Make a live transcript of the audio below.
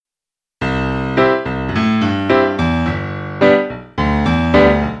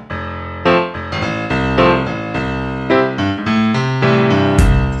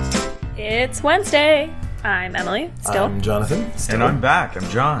It's Wednesday. I'm Emily, still. I'm Jonathan. Still. And I'm back. I'm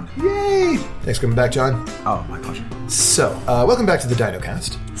John. Yay! Thanks for coming back, John. Oh, my pleasure. So, welcome back to the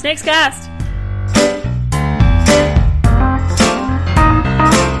DinoCast. SnakesCast.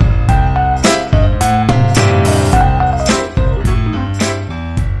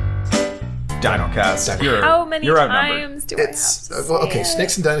 DinoCast. How many you're times do I have to say okay,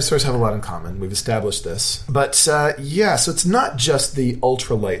 snakes and dinosaurs have a lot in common. We've established this. But, so it's not just the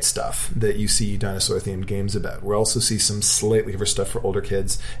ultralight stuff that you see dinosaur-themed games about. We also see some slightly heavier stuff for older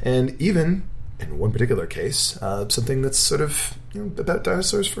kids, and even, in one particular case, something that's sort of about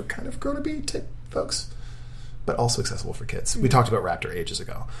dinosaurs for kind of grown-up-y type folks, but also accessible for kids. We talked about Raptor ages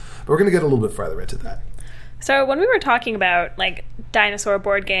ago, but we're going to get a little bit farther into that. So when we were talking about, dinosaur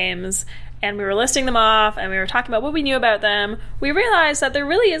board games, and we were listing them off, and we were talking about what we knew about them, we realized that there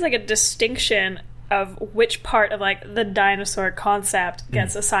really is, a distinction of which part of, the dinosaur concept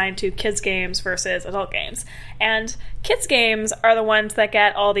gets assigned to kids' games versus adult games. And kids' games are the ones that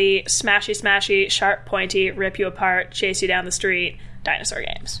get all the smashy, sharp, pointy, rip you apart, chase you down the street dinosaur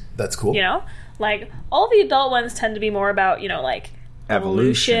games. That's cool. All the adult ones tend to be more about,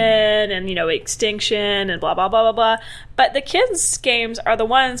 evolution and, extinction and blah, blah, blah, blah, blah. But the kids' games are the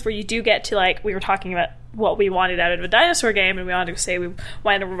ones where you do get to, we were talking about what we wanted out of a dinosaur game, and we wanted to say we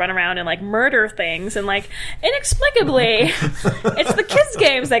wanted to run around and, murder things, and, inexplicably, it's the kids'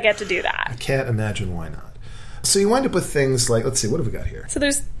 games that get to do that. I can't imagine why not. So you wind up with things like, let's see, what have we got here? So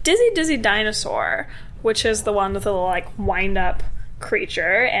there's Dizzy Dinosaur, which is the one with the little, wind-up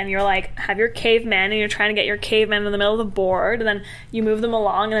creature, and you're have your cavemen, and you're trying to get your cavemen in the middle of the board, and then you move them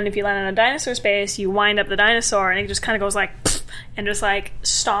along, and then if you land in a dinosaur space, you wind up the dinosaur, and it just kind of goes and just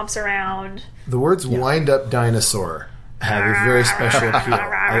stomps around. The words wind up dinosaur have a very special appeal.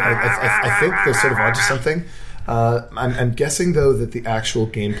 I think they're sort of onto something. I'm guessing though that the actual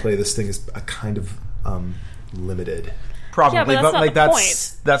gameplay of this thing is a kind of limited. Probably, yeah, but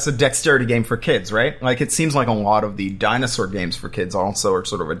that's a dexterity game for kids, right? It seems like a lot of the dinosaur games for kids also are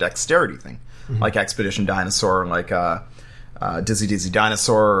sort of a dexterity thing. Mm-hmm. Like Expedition Dinosaur, Dizzy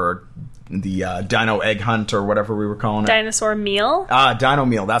Dinosaur, or the Dino Egg Hunt, or whatever we were calling it. Dinosaur Meal? Dino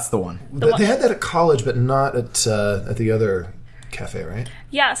Meal, that's the one. They had that at college, but not at the other cafe, right?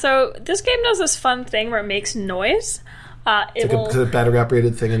 Yeah, so this game does this fun thing where it makes noise. It's a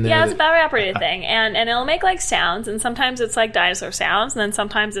battery-operated thing in there? Yeah, it's a battery-operated thing. And it'll make, sounds, and sometimes it's, dinosaur sounds, and then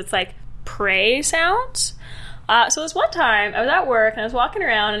sometimes it's, prey sounds. So this one time, I was at work, and I was walking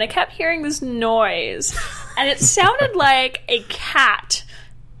around, and I kept hearing this noise. And it sounded like a cat,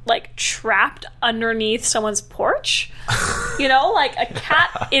 trapped underneath someone's porch. A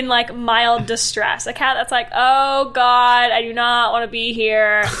cat in, mild distress. A cat that's oh, God, I do not want to be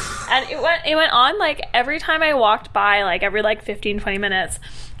here. And it went on, every time I walked by, every, 15, 20 minutes.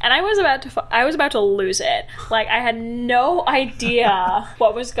 And I was about to lose it. I had no idea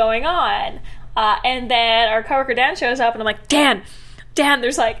what was going on. And then our coworker Dan shows up, and I'm Dan,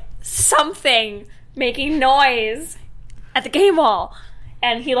 there's, something making noise at the game wall.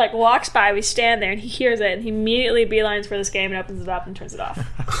 And he, walks by, we stand there, and he hears it, and he immediately beelines for this game and opens it up and turns it off.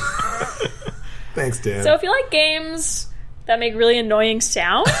 Thanks, Dan. So if you like games that make really annoying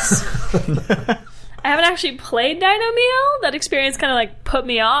sounds, I haven't actually played Dino Meal. That experience kind of, put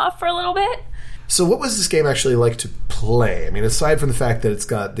me off for a little bit. So what was this game actually like to play? I mean, aside from the fact that it's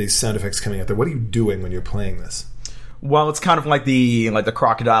got these sound effects coming out there, what are you doing when you're playing this? Well, it's kind of like the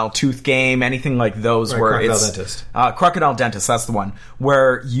Crocodile Tooth game, anything like those, right, where Crocodile it's Dentist. Crocodile Dentist. That's the one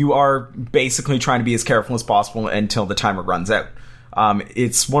where you are basically trying to be as careful as possible until the timer runs out.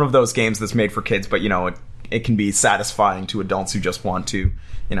 It's one of those games that's made for kids, but it can be satisfying to adults who just want to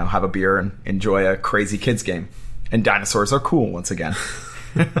have a beer and enjoy a crazy kids game. And dinosaurs are cool once again.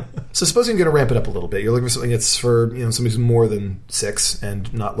 So supposing you're going to ramp it up a little bit, you're looking for something that's for somebody who's more than 6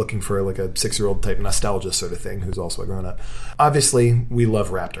 and not looking for a 6-year-old type nostalgia sort of thing who's also a grown-up. Obviously, we love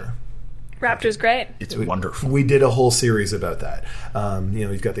Raptor. Raptor's great. It's wonderful. We did a whole series about that.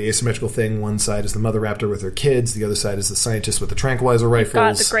 You've got the asymmetrical thing. One side is the mother raptor with her kids. The other side is the scientist with the tranquilizer rifles.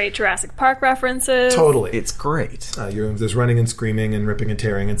 Got the great Jurassic Park references. Totally. It's great. There's running and screaming and ripping and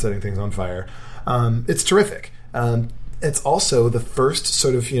tearing and setting things on fire. It's terrific. It's also the first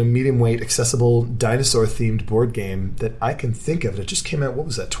sort of medium weight, accessible dinosaur themed board game that I can think of. It just came out. What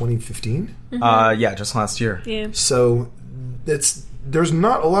was that? 2015? Yeah, just last year. Yeah. So it's there's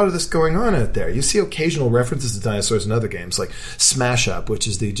not a lot of this going on out there. You see occasional references to dinosaurs in other games, like Smash Up, which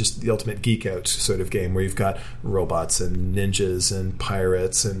is the ultimate geek out sort of game where you've got robots and ninjas and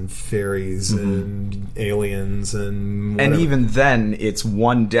pirates and fairies and aliens and whatever. And even then, it's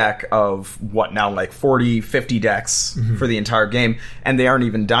one deck of, 40, 50 decks for the entire game, and they aren't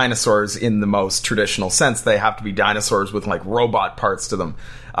even dinosaurs in the most traditional sense. They have to be dinosaurs with, like, robot parts to them.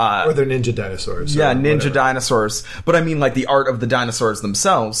 Or they're ninja dinosaurs. Yeah, ninja dinosaurs. But I mean, like, the art of the dinosaurs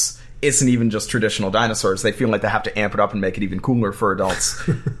themselves isn't even just traditional dinosaurs. They feel like they have to amp it up and make it even cooler for adults.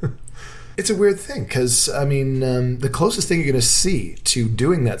 It's a weird thing, because, I mean, the closest thing you're going to see to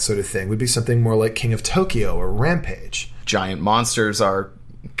doing that sort of thing would be something more like King of Tokyo or Rampage. Giant monsters are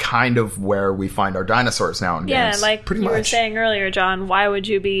kind of where we find our dinosaurs now in games. Yeah, like Pretty you were much. saying earlier, John, why would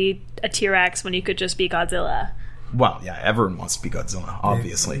you be a T-Rex when you could just be Godzilla? Well, yeah, everyone wants to be Godzilla,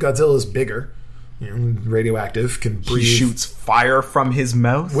 obviously. Godzilla's bigger, radioactive, can breathe. He shoots fire from his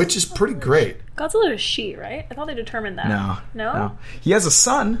mouth. Which is pretty great. Godzilla is she, right? I thought they determined that. No. He has a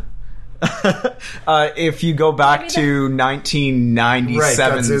son. If you go back to 1997's... Right,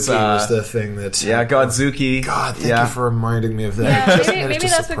 Godzuki was the thing that... Yeah, Godzuki. God, thank you for reminding me of that. Yeah, I just maybe managed to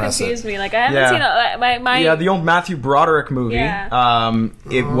that's what suppress confused it. me. Like, I haven't seen my Yeah, the old Matthew Broderick movie. Yeah.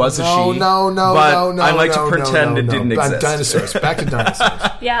 It was a she. No, but I like to pretend it didn't exist. Dinosaurs. Back to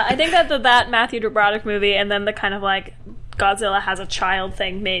dinosaurs. Yeah, I think that Matthew Broderick movie and then the kind of like Godzilla has a child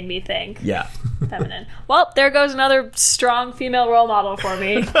thing made me think. Yeah. Feminine. Well, there goes another strong female role model for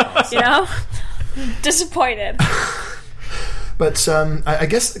me. You know? Disappointed. But I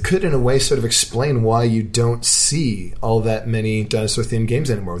guess it could, in a way, sort of explain why you don't see all that many dinosaur-themed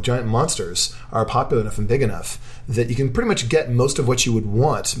games anymore. Giant monsters are popular enough and big enough that you can pretty much get most of what you would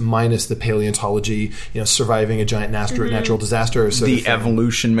want, minus the paleontology, surviving a giant natural disaster or sort of The thing.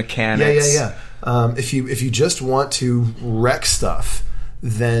 evolution mechanics. Yeah. If you just want to wreck stuff,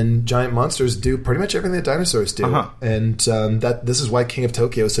 then giant monsters do pretty much everything that dinosaurs do. And this is why King of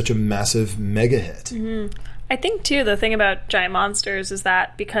Tokyo is such a massive mega hit. I think, too, the thing about giant monsters is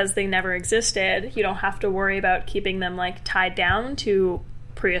that because they never existed, you don't have to worry about keeping them, like, tied down to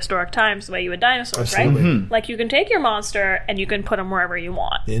prehistoric times the way you would dinosaurs, Absolutely. right? Like, you can take your monster and you can put them wherever you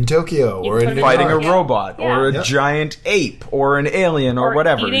want. In Tokyo, You or put in it in Fighting a Yeah. robot, or a giant ape, or an alien, or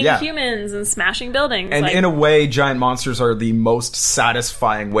whatever. Eating Yeah. humans and smashing buildings. And like, in a way, giant monsters are the most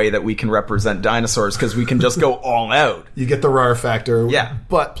satisfying way that we can represent dinosaurs, because we can just go all out. You get the roar factor, Yeah.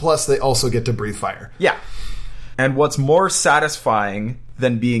 but plus they also get to breathe fire. Yeah. And what's more satisfying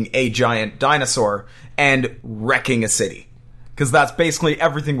than being a giant dinosaur and wrecking a city? Because that's basically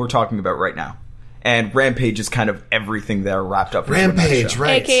everything we're talking about right now. And Rampage is kind of everything there wrapped up into a Rampage, nutshell.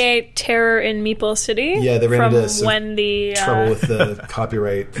 right. AKA Terror in Meeple City. Yeah, they ran from into some when the trouble with the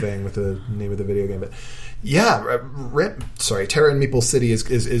copyright thing with the name of the video game. But yeah, Terror in Meeple City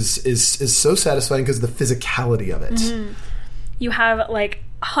is so satisfying because of the physicality of it. you have like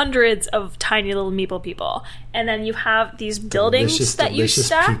hundreds of tiny little meeple people, and then you have these buildings that you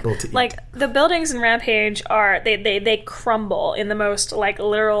stack. People to eat. Like the buildings in Rampage are they crumble in the most like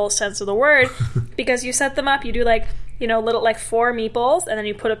literal sense of the word because you set them up. You do like, you know, little like 4 meeples, and then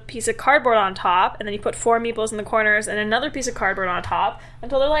you put a piece of cardboard on top, and then you put 4 meeples in the corners and another piece of cardboard on top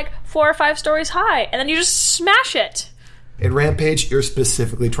until they're like 4 or 5 stories high, and then you just smash it. In Rampage, you're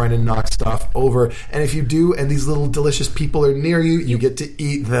specifically trying to knock stuff over. And if you do, and these little delicious people are near you, you get to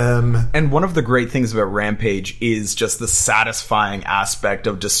eat them. And one of the great things about Rampage is just the satisfying aspect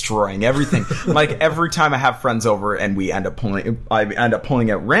of destroying everything. Like, every time I have friends over and I end up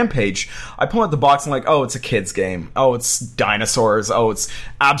pulling out Rampage, I pull out the box and like, oh, it's a kid's game. Oh, it's dinosaurs. Oh, it's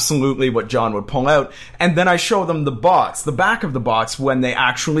absolutely what John would pull out. And then I show them the box, the back of the box, when they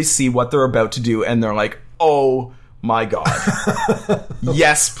actually see what they're about to do, and they're like, oh my god.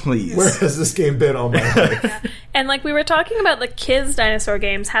 Yes, please. Where has this game been all my life? And like we were talking about the kids' dinosaur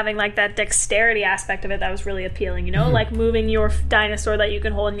games having like that dexterity aspect of it that was really appealing, you know, like moving your dinosaur that you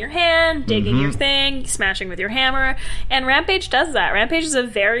can hold in your hand, digging your thing, smashing with your hammer. And Rampage does that. Rampage is a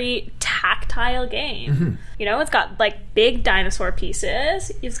very tactile game. You know, it's got like big dinosaur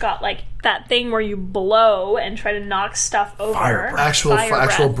pieces. It's got like that thing where you blow and try to knock stuff over.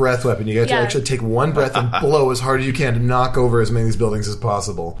 Actual breath weapon. You get to actually take one breath and blow as hard as you can to knock over as many of these buildings as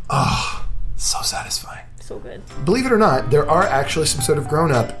possible. Ah, so satisfying. So good. Believe it or not, there are actually some sort of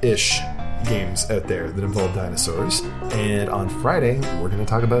grown-up-ish games out there that involve dinosaurs. And on Friday, we're going to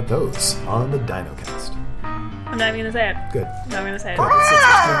talk about those on the DinoCast. I'm not even going to say it. Good. I'm not going to say it. Good.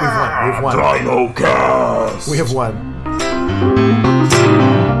 We've won. DinoCast! We have won.